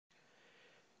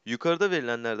Yukarıda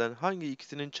verilenlerden hangi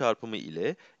ikisinin çarpımı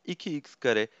ile 2x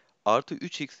kare artı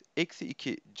 3x eksi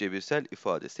 2 cebirsel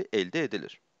ifadesi elde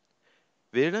edilir?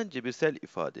 Verilen cebirsel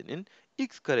ifadenin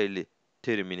x kareli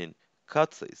teriminin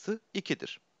katsayısı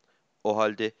 2'dir. O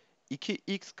halde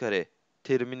 2x kare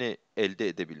terimini elde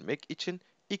edebilmek için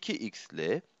 2x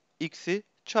ile x'i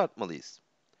çarpmalıyız.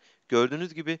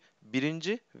 Gördüğünüz gibi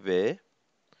birinci ve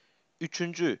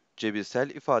üçüncü cebirsel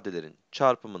ifadelerin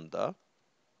çarpımında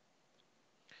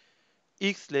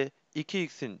x ile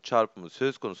 2x'in çarpımı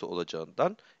söz konusu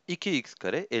olacağından 2x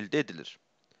kare elde edilir.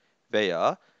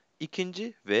 Veya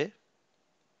ikinci ve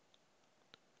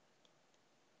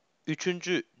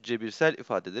üçüncü cebirsel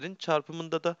ifadelerin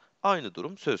çarpımında da aynı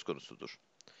durum söz konusudur.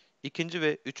 İkinci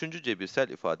ve üçüncü cebirsel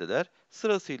ifadeler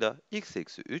sırasıyla x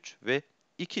eksi 3 ve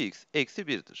 2x eksi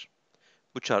 1'dir.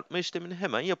 Bu çarpma işlemini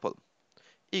hemen yapalım.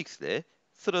 X ile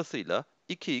sırasıyla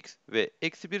 2x ve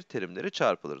eksi 1 terimleri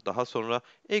çarpılır. Daha sonra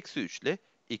eksi 3 ile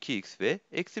 2x ve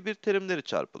eksi 1 terimleri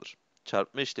çarpılır.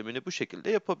 Çarpma işlemini bu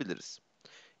şekilde yapabiliriz.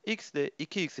 X ile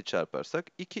 2x'i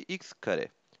çarparsak 2x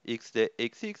kare. X ile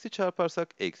eksi x'i çarparsak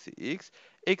eksi x.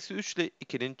 Eksi 3 ile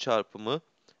 2'nin çarpımı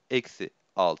eksi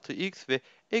 6x ve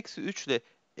eksi 3 ile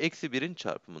eksi 1'in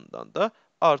çarpımından da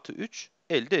artı 3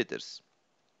 elde ederiz.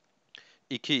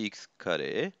 2x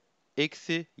kare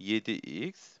eksi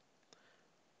 7x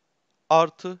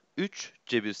artı 3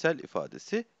 cebirsel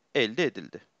ifadesi elde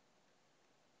edildi.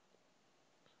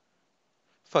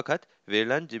 Fakat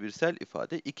verilen cebirsel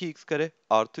ifade 2x kare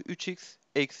artı 3x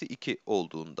eksi 2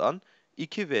 olduğundan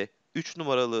 2 ve 3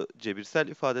 numaralı cebirsel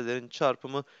ifadelerin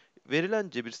çarpımı verilen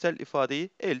cebirsel ifadeyi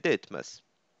elde etmez.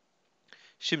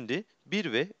 Şimdi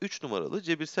 1 ve 3 numaralı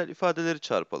cebirsel ifadeleri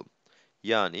çarpalım.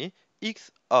 Yani x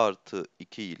artı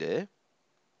 2 ile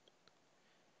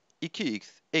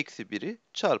 2x eksi 1'i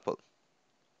çarpalım.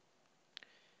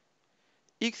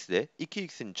 X ile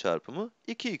 2x'in çarpımı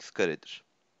 2x karedir.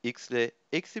 X ile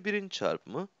eksi 1'in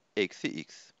çarpımı eksi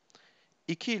x.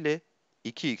 2 ile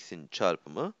 2x'in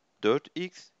çarpımı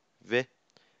 4x ve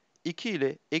 2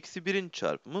 ile eksi 1'in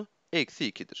çarpımı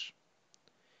eksi 2'dir.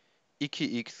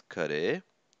 2x kare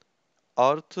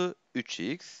artı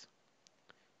 3x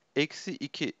eksi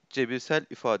 2 cebirsel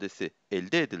ifadesi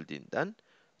elde edildiğinden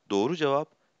doğru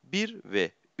cevap 1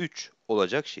 ve 3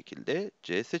 olacak şekilde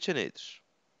C seçeneğidir.